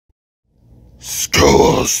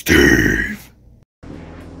Steve.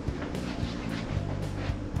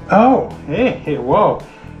 Oh, hey, whoa.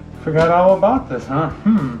 Forgot all about this, huh?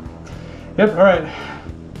 Yep, alright.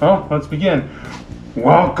 Well, let's begin.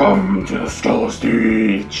 Welcome to the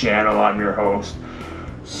Steve channel. I'm your host,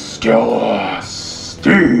 Steve.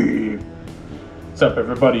 What's up,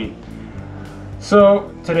 everybody?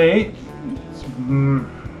 So, today,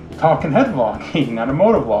 talking head vlogging, not a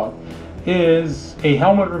motor vlog, is a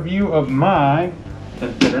helmet review of my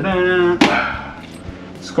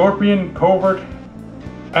Scorpion Covert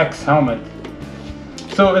X helmet.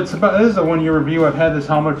 So this is a 1 year review. I've had this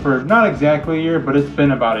helmet for not exactly a year, but it's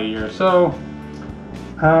been about a year. So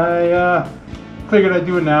I figured I'd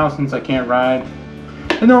do it now since I can't ride.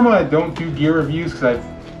 And normally I don't do gear reviews because I've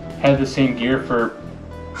had the same gear for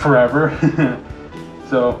forever.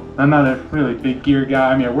 So I'm not a really big gear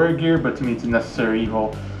guy. I mean, I wear gear, but to me it's a necessary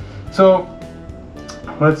evil. So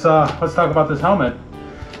let's talk about this helmet.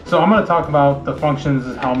 So I'm going to talk about the functions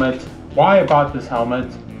of this helmet, why I bought this helmet,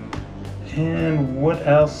 and what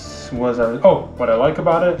else was what I like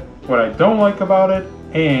about it, what I don't like about it,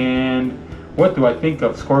 and what do I think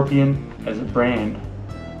of Scorpion as a brand.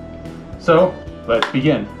 So let's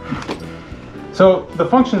begin. So the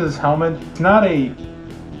function of this helmet,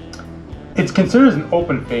 it's considered as an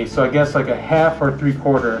open face, so I guess like a half or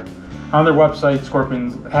 3/4. On their website,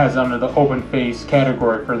 Scorpion has under the open face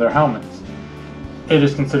category for their helmets. It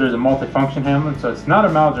is considered a multifunction helmet, so it's not a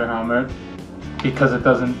modular helmet because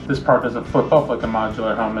this part doesn't flip up like a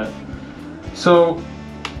modular helmet. So,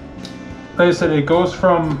 like I said, it goes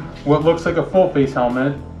from what looks like a full face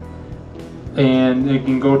helmet, and it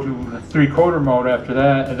can go to 3/4 mode after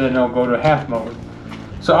that, and then it'll go to half mode.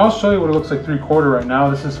 So I'll show you what it looks like 3/4 right now.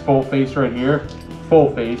 This is full face right here, full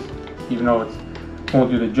face, even though it won't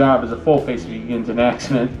do the job as a full face if you get into an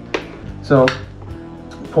accident. So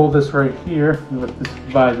pull this right here and lift this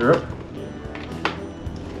visor up.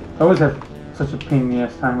 I always have such a pain in the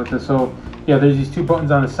ass time with this. So yeah, there's these two buttons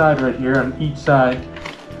on the side right here on each side.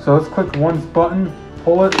 So let's click one button,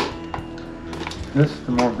 pull it. This is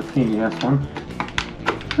the more of the pain in the ass one.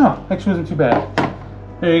 No, actually wasn't too bad.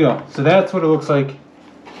 There you go. So that's what it looks like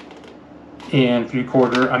in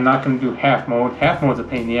 3/4. I'm not going to do half mode. Half mode's a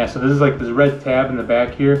pain in the ass. So this is like this red tab in the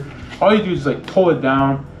back here. All you do is like pull it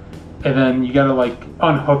down, and then you got to like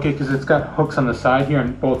unhook it because it's got hooks on the side here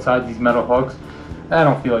on both sides, these metal hooks. I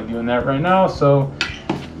don't feel like doing that right now, so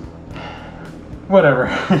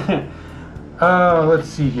whatever. Let's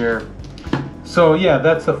see here. So yeah,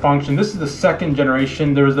 that's the function. This is the second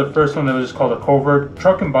generation. There was the first one that was just called a Covert.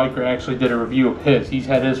 Truck and Biker actually did a review of his. He's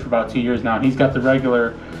had his for about 2 years now, and he's got the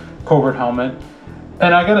regular Covert helmet.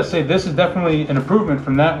 And I gotta say, this is definitely an improvement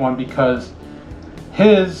from that one because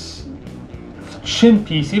his chin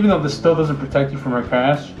piece, even though this still doesn't protect you from a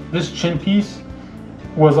crash, this chin piece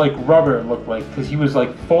was like rubber, it looked like, because he was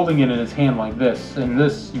like folding it in his hand like this, and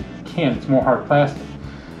this you can't, it's more hard plastic.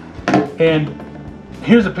 And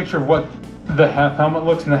here's a picture of what the half helmet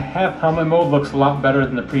looks, and the half helmet mode looks a lot better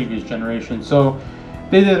than the previous generation, so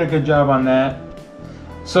they did a good job on that.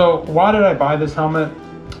 So why did I buy this helmet?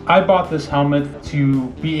 I bought this helmet to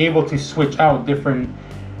be able to switch out different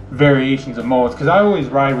variations of modes, because I always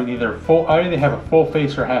ride with I either have a full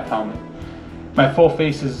face or half helmet. My full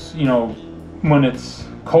face is, you know, when it's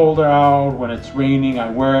colder out, when it's raining, I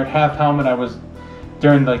wear it. Half helmet,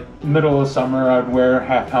 during like middle of summer, I'd wear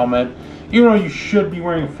half helmet. Even though you should be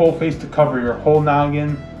wearing a full face to cover your whole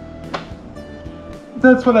noggin,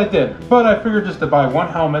 that's what I did. But I figured just to buy one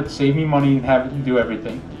helmet, save me money, and have it do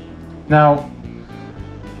everything. Now,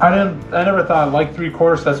 I never thought I liked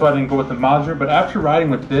 3/4, so that's why I didn't go with the modular. But after riding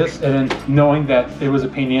with this and then knowing that it was a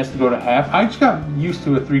pain in the ass to go to half, I just got used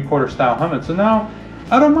to a 3/4 style helmet. So now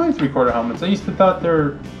I don't mind 3/4 helmets. I used to thought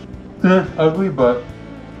they're ugly, but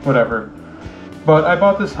whatever. But I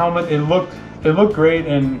bought this helmet. It looked great,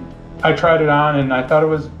 and I tried it on, and I thought it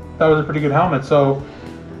was a pretty good helmet. So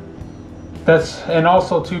and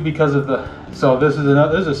also too because of this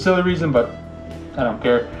is a silly reason, but I don't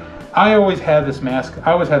care. I always had this mask.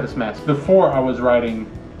 Before I was doing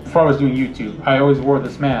YouTube. I always wore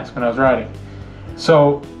this mask when I was riding.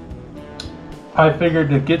 So I figured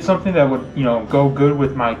to get something that would, you know, go good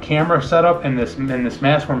with my camera setup and this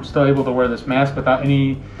mask, where I'm still able to wear this mask without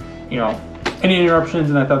any interruptions,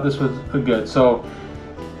 and I thought this was good. So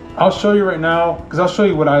I'll show you right now, because I'll show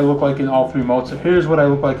you what I look like in all three modes. So here's what I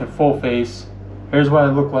look like in full face. Here's what I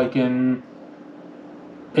look like in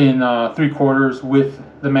 3/4 with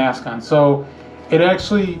the mask on. So it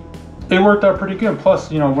worked out pretty good.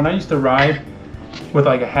 Plus, you know, when I used to ride with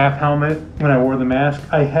like a half helmet, when I wore the mask,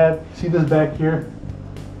 see this back here?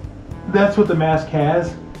 That's what the mask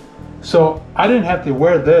has. So I didn't have to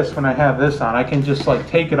wear this when I have this on. I can just like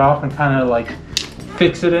take it off and kind of like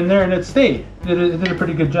fix it in there, and it stayed. It did a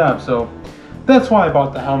pretty good job. So that's why I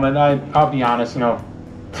bought the helmet. I'll be honest, you know,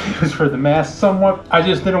 it was for the mask somewhat. I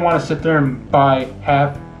just didn't want to sit there and buy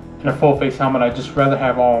half and a full face helmet. I'd just rather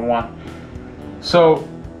have all in one. So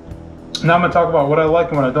now I'm gonna talk about what I like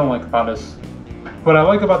and what I don't like about this. What I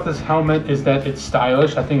like about this helmet is that it's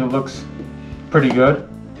stylish. I think it looks pretty good.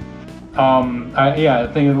 I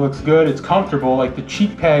think it looks good. It's comfortable. Like the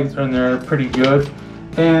cheek pads in there are pretty good.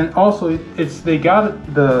 And also they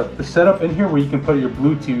got the setup in here where you can put your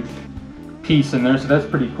Bluetooth piece in there, so that's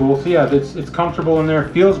pretty cool. So yeah, it's comfortable in there.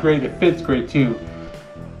 It feels great. It fits great too.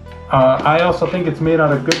 I also think it's made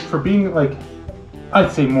out of good, for being like,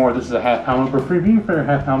 I'd say more, this is a half helmet, but for being for a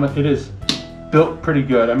half helmet, it is built pretty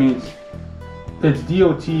good. I mean, it's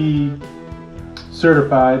DOT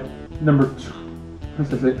certified, number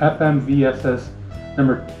this is the FMVSS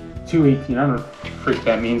number 218. I don't know what the freak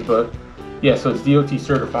that means, but yeah, so it's DOT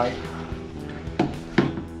certified.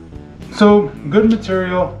 So good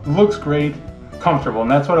material, looks great, comfortable, and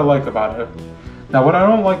that's what I like about it. Now what I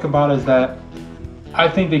don't like about it is that I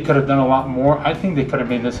think they could have done a lot more. I think they could have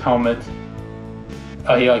made this helmet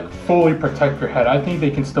like fully protect your head. I think they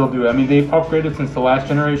can still do it. I mean, they've upgraded since the last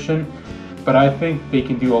generation, but I think they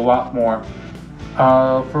can do a lot more.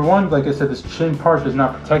 For one, like I said, this chin part is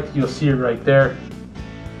not protected. You'll see it right there.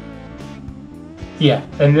 Yeah,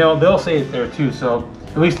 and they'll say it there too, so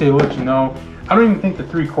at least they let you know. I don't even think the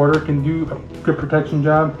 3/4 can do a good protection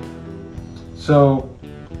job. So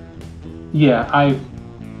yeah,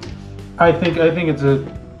 I think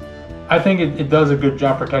it does a good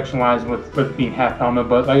job protection wise with being half helmet.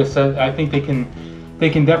 But like I said, I think they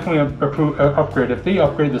can definitely upgrade. If they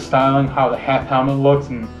upgrade the styling, how the half helmet looks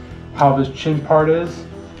and how this chin part is,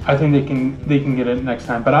 I think they can get it next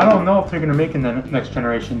time. But I don't know if they're gonna make it in the next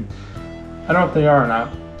generation. I don't know if they are or not.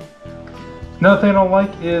 Another thing I don't like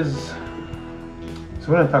is, so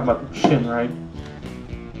we're gonna talk about the chin, right?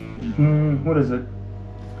 What is it?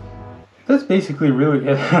 That's basically really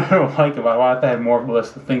it. I don't like about it. I have to have more of a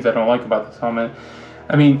list of things I don't like about this helmet.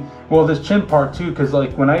 I mean, well, this chin part too, because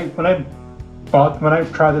like when I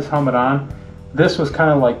tried this helmet on, this was kind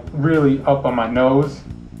of like really up on my nose.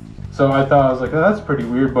 So I thought, I was like, oh, that's pretty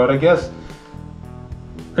weird, but I guess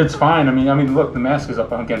it's fine. I mean, look, the mask is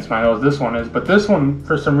up against my nose. This one is, but this one,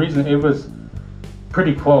 for some reason, it was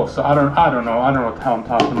pretty close. So I don't know what the hell I'm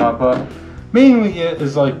talking about. But mainly, it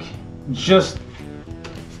is like just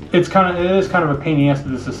it is kind of a pain in the ass to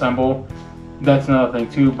disassemble. That's another thing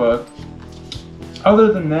too. But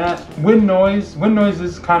other than that, wind noise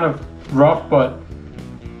is kind of rough, but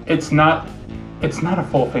it's not a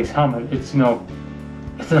full face helmet. It's, you know,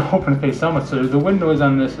 it's an open face helmet, so the wind noise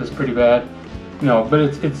on this is pretty bad. You know, but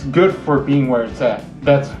it's good for being where it's at.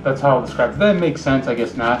 That's how I'll describe it. That makes sense, I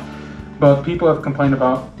guess not. But people have complained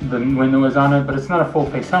about the wind noise on it, but it's not a full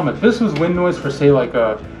face helmet. This was wind noise for, say, like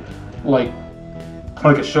a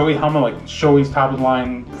Shoei helmet, like Shoei's top of the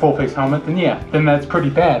line full face helmet, then yeah, then that's pretty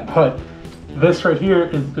bad. But this right here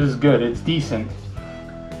is good. It's decent.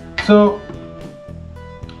 So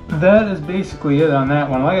that is basically it on that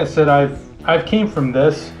one. Like I said, I've came from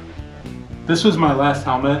this. This was my last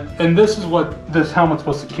helmet, and this is what this helmet's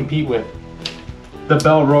supposed to compete with. The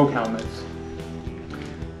Bell Rogue helmets.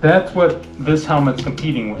 That's what this helmet's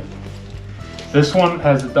competing with. This one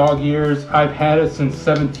has the dog ears. I've had it since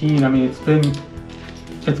 17. I mean, it's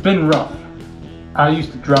been rough. I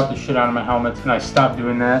used to drop the shit out of my helmets, and I stopped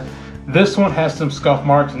doing that. This one has some scuff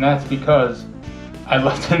marks, and that's because I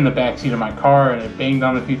left it in the backseat of my car, and it banged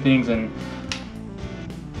on a few things, and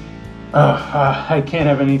I can't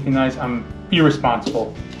have anything nice. I'm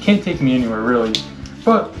irresponsible. Can't take me anywhere, really.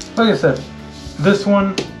 But like I said, this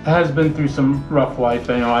one has been through some rough life.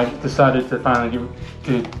 You know, I decided to finally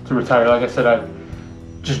to retire. Like I said, I've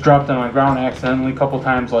just dropped on the ground accidentally a couple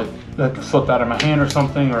times, like slipped out of my hand or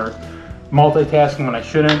something, or multitasking when I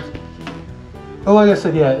shouldn't. But like I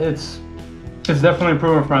said, yeah, it's definitely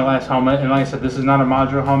improvement from my last helmet. And like I said, this is not a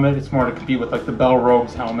modular helmet. It's more to compete with like the Bell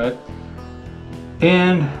Rogue's helmet.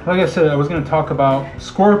 And like I said, I was going to talk about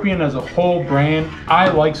Scorpion as a whole brand. I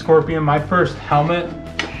like Scorpion. My first helmet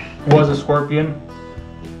was a Scorpion.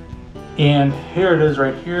 And here it is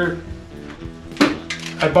right here.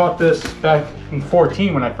 I bought this back in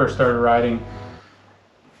 14 when I first started riding.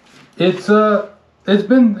 It's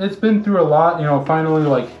been through a lot, you know. Finally,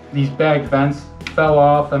 like, these bag vents fell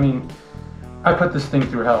off. I mean, I put this thing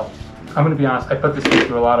through hell. I'm going to be honest, I put this thing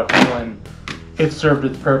through a lot of hell, and it served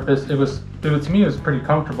its purpose. To me, it was pretty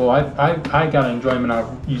comfortable. I got enjoyment out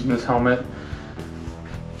of using this helmet.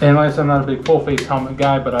 And like I said, I'm not a big full face helmet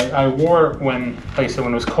guy, but I wore it when, like I said,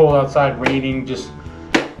 when it was cold outside, raining,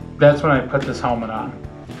 that's when I put this helmet on.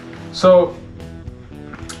 So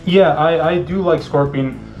yeah, I do like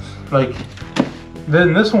Scorpion. Like,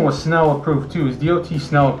 then this one was Snell approved too. It's DOT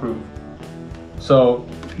Snell approved. So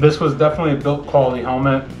this was definitely a built quality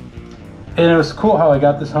helmet. And it was cool how I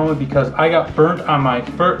got this helmet because I got burnt on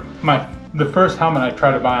the first helmet I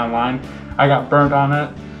tried to buy online. I got burnt on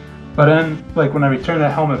it. But then, like, when I returned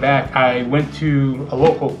that helmet back, I went to a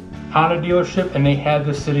local Honda dealership and they had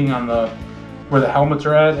this sitting on where the helmets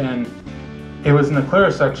are at, and it was in the clear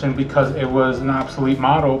section because it was an obsolete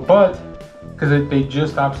model, but because they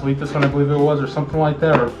just obsolete this one, I believe it was, or something like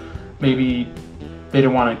that, or maybe they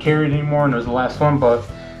didn't want to carry it anymore and it was the last one. But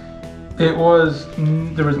there was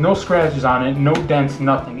no scratches on it, no dents,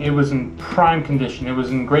 nothing. It was in prime condition, it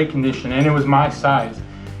was in great condition, and it was my size,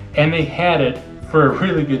 and they had it for a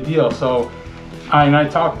really good deal. So I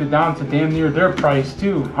talked it down to damn near their price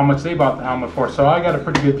too, how much they bought the helmet for. So I got a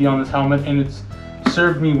pretty good deal on this helmet, and it's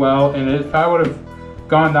served me well. And if I would have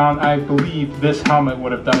gone down, I believe this helmet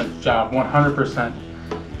would have done its job 100%.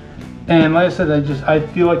 And like I said, I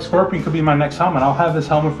feel like Scorpion could be my next helmet. I'll have this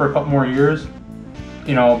helmet for a couple more years,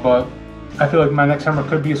 you know, but I feel like my next helmet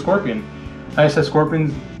could be a Scorpion. Like I said,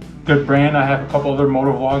 Scorpion's a good brand. I have a couple other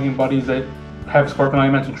motor vlogging buddies that have Scorpion. Like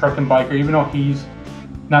I mentioned, Truck and Biker, even though he's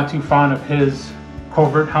not too fond of his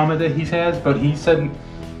Covert helmet that he has, but he said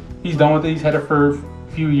he's done with it. He's had it for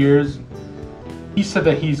a few years. He said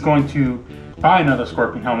that he's going to buy another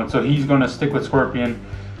Scorpion helmet, so he's going to stick with Scorpion.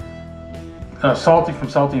 Salty from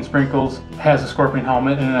Salty and Sprinkles has a Scorpion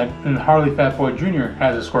helmet, and Harley Fat Boy Jr.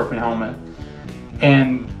 has a Scorpion helmet.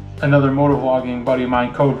 And another motovlogging buddy of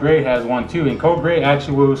mine, Kode Gray, has one too. And Kode Gray,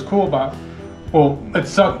 actually, what was cool about, well, it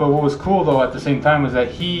sucked, but what was cool though at the same time was that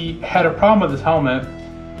he had a problem with his helmet,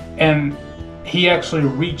 and he actually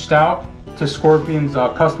reached out to Scorpion's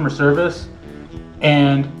customer service,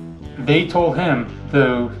 and they told him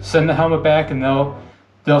to send the helmet back, and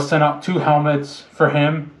they'll send out 2 helmets for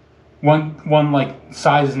him, one like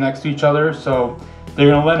sizes next to each other. So they're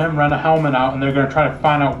gonna let him run a helmet out, and they're gonna try to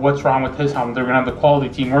find out what's wrong with his helmet. They're gonna have the quality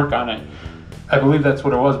team work on it. I believe that's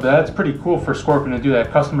what it was, but that's pretty cool for Scorpion to do that.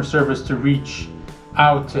 Customer service to reach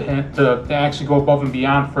out to him, to actually go above and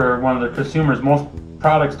beyond for one of their consumers. Most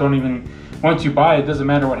products don't even, once you buy it, doesn't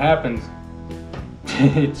matter what happens.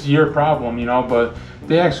 It's your problem, you know, but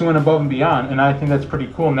they actually went above and beyond, and I think that's pretty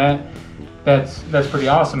cool, and that's pretty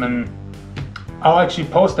awesome. And I'll actually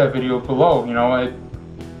post that video below. You know,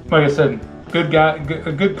 like I said, good guy,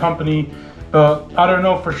 a good company. I don't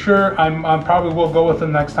know for sure. I probably will go with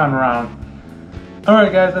them next time around. All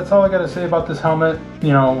right, guys, that's all I got to say about this helmet.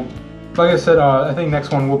 You know, like I said, I think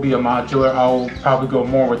next one will be a modular. I'll probably go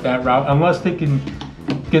more with that route, unless they can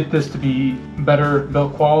get this to be better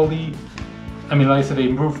built quality. I mean, like I said, they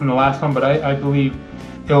improved from the last one, but I believe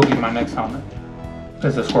it'll be my next helmet.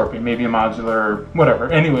 It's a Scorpion, maybe a modular or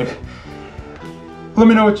whatever. Anyway, let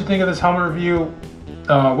me know what you think of this helmet review.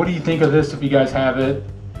 What do you think of this if you guys have it?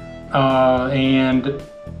 And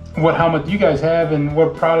what helmet do you guys have, and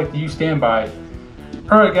what product do you stand by?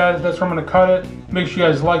 Alright guys, that's where I'm going to cut it. Make sure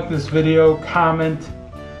you guys like this video, comment,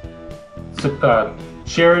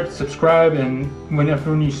 share it, subscribe, and when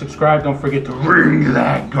you subscribe, don't forget to ring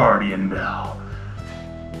that Guardian bell.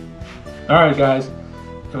 Alright guys,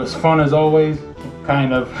 it was fun as always,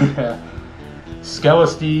 kind of. Skella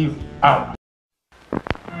Steve, out.